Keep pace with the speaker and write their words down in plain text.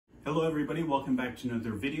Hello everybody, welcome back to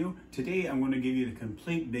another video. Today I'm going to give you the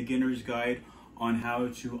complete beginner's guide on how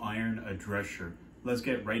to iron a dress shirt. Let's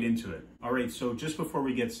get right into it. Alright, so just before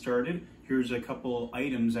we get started, here's a couple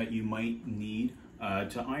items that you might need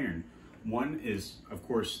to iron. One is, of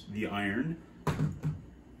course, the iron.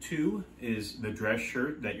 Two is the dress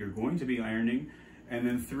shirt that you're going to be ironing. And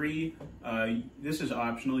then three, this is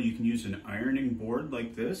optional. You can use an ironing board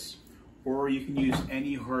like this, or you can use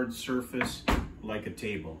any hard surface like a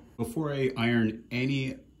table. Before I iron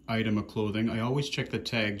any item of clothing, I always check the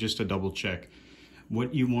tag just to double check.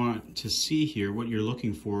 What you want to see here, what you're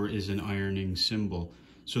looking for, is an ironing symbol.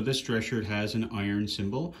 So this dress shirt has an iron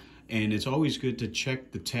symbol, and it's always good to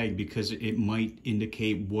check the tag because it might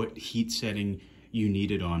indicate what heat setting you need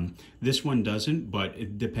it on. This one doesn't,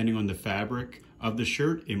 but depending on the fabric of the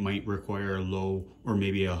shirt, it might require a low or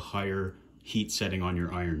maybe a higher heat setting on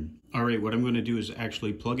your iron. All right, what I'm going to do is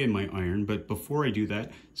actually plug in my iron, but before I do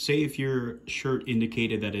that, say if your shirt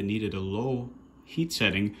indicated that it needed a low heat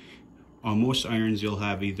setting, on most irons you'll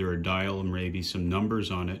have either a dial and maybe some numbers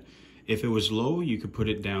on it. If it was low, you could put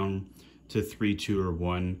it down to 3, 2, or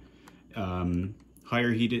 1.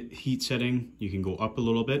 Higher heat setting, you can go up a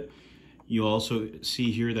little bit. You'll also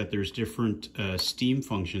see here that there's different steam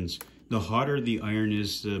functions. The hotter the iron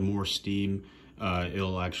is, the more steam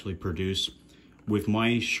it'll actually produce. With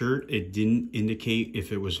my shirt, it didn't indicate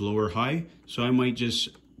if it was low or high, so I might just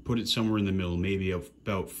put it somewhere in the middle, maybe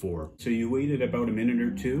about 4. So you waited about a minute or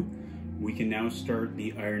two. We can now start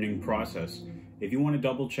the ironing process. If you want to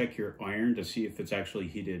double check your iron to see if it's actually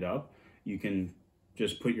heated up, you can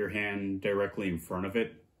just put your hand directly in front of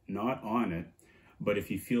it, not on it, but if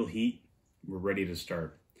you feel heat, we're ready to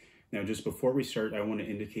start. Now, just before we start, I want to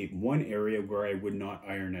indicate one area where I would not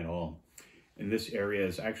iron at all. And this area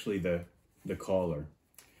is actually the collar.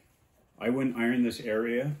 I wouldn't iron this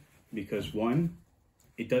area because, one,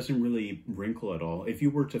 it doesn't really wrinkle at all. If you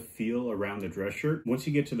were to feel around the dress shirt, once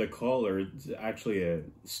you get to the collar, it's actually a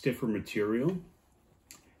stiffer material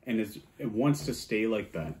and it wants to stay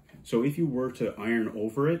like that. So if you were to iron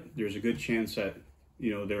over it, there's a good chance that,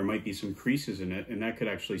 you know, there might be some creases in it, and that could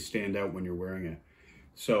actually stand out when you're wearing it.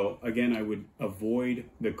 So again, I would avoid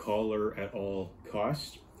the collar at all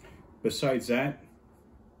costs. Besides that,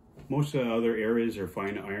 most of the other areas are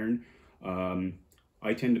fine to iron.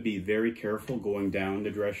 I tend to be very careful going down the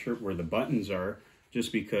dress shirt where the buttons are,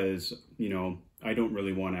 just because, you know, I don't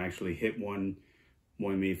really want to actually hit one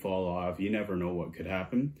may fall off. You never know what could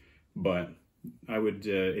happen. But I would,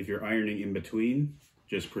 if you're ironing in between,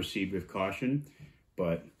 just proceed with caution.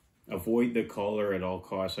 But avoid the collar at all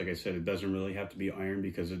costs. Like I said, it doesn't really have to be ironed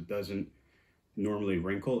because it doesn't normally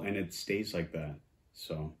wrinkle and it stays like that.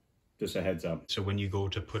 So just a heads up. So when you go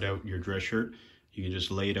to put out your dress shirt, you can just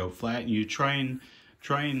lay it out flat. You try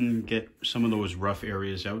and get some of those rough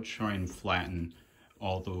areas out. Try and flatten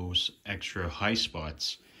all those extra high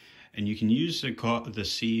spots. And you can use the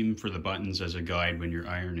seam for the buttons as a guide when you're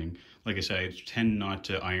ironing. Like I said, I tend not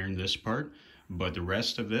to iron this part, but the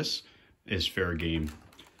rest of this is fair game.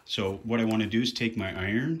 So what I want to do is take my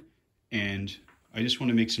iron and I just want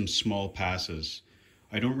to make some small passes.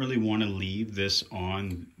 I don't really want to leave this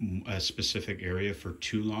on a specific area for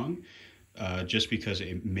too long, just because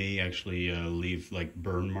it may actually leave like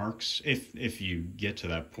burn marks if you get to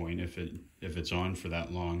that point, if it's on for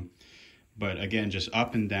that long. But again, just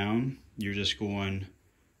up and down, you're just going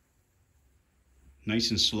nice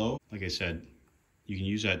and slow. Like I said, you can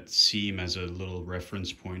use that seam as a little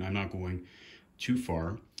reference point. I'm not going too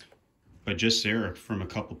far, but just there from a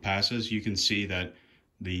couple passes, you can see that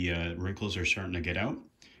the wrinkles are starting to get out.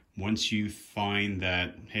 Once you find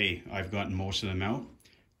that, hey, I've gotten most of them out,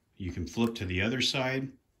 you can flip to the other side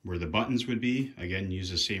where the buttons would be. Again,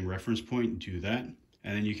 use the same reference point, do that.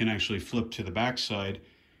 And then you can actually flip to the back side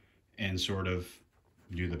and sort of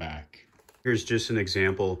do the back. Here's just an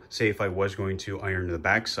example. Say if I was going to iron the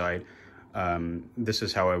back side, this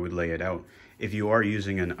is how I would lay it out. If you are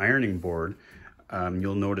using an ironing board,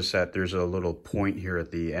 you'll notice that there's a little point here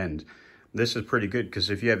at the end. This is pretty good because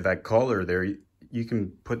if you have that collar there, you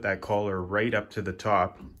can put that collar right up to the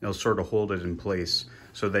top. It'll sort of hold it in place.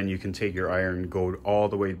 So then you can take your iron, go all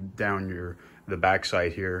the way down the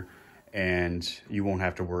backside here, and you won't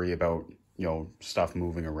have to worry about, you know, stuff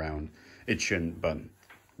moving around. It shouldn't, but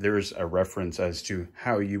there's a reference as to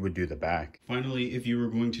how you would do the back. Finally, if you were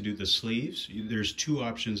going to do the sleeves, there's two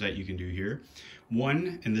options that you can do here.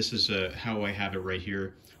 One, and this is how I have it right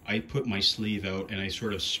here, I put my sleeve out and I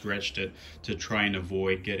sort of stretched it to try and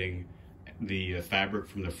avoid getting the fabric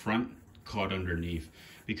from the front caught underneath.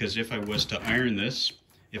 Because if I was to iron this,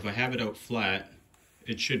 if I have it out flat,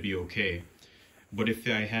 it should be okay. But if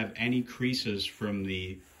I have any creases from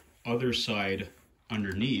the other side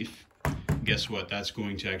underneath, guess what? That's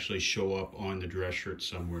going to actually show up on the dress shirt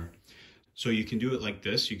somewhere. So you can do it like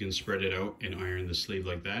this. You can spread it out and iron the sleeve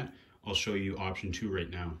like that. I'll show you option 2 right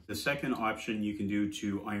now. The second option you can do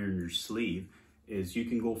to iron your sleeve is you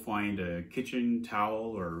can go find a kitchen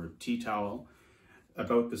towel or tea towel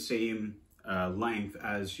about the same length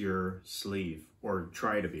as your sleeve, or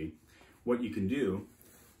try to be. What you can do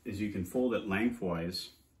is you can fold it lengthwise.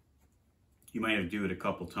 You might have to do it a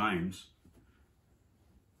couple times.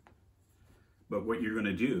 But what you're going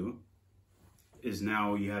to do is,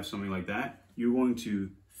 now you have something like that, you're going to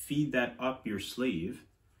feed that up your sleeve,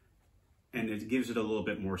 and it gives it a little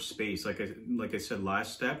bit more space. Like I said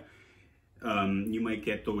last step, you might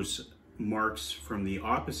get those marks from the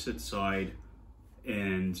opposite side,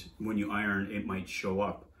 and when you iron, it might show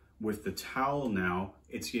up. With the towel now,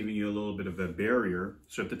 it's giving you a little bit of a barrier.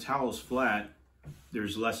 So if the towel's flat,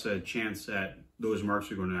 there's less a chance that those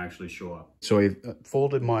marks are going to actually show up. So I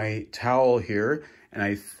folded my towel here and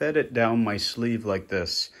I fed it down my sleeve like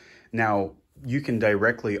this. Now you can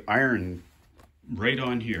directly iron right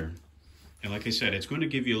on here. And like I said, it's going to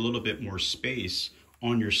give you a little bit more space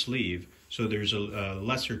on your sleeve, so there's a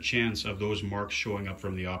lesser chance of those marks showing up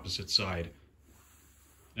from the opposite side.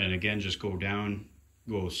 And again, just go down,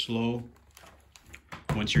 go slow.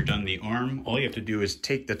 Once you're done the arm, all you have to do is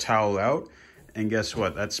take the towel out, and guess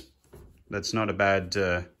what? That's not a bad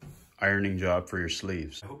ironing job for your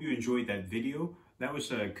sleeves. I hope you enjoyed that video. That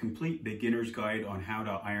was a complete beginner's guide on how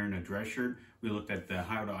to iron a dress shirt. We looked at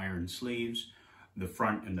how to iron sleeves, the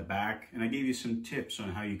front and the back, and I gave you some tips on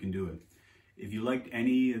how you can do it. If you liked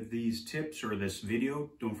any of these tips or this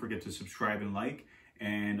video, don't forget to subscribe and like.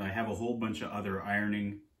 And I have a whole bunch of other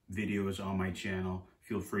ironing videos on my channel.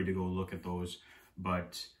 Feel free to go look at those.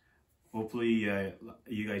 But hopefully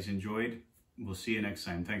you guys enjoyed. We'll see you next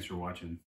time. Thanks for watching.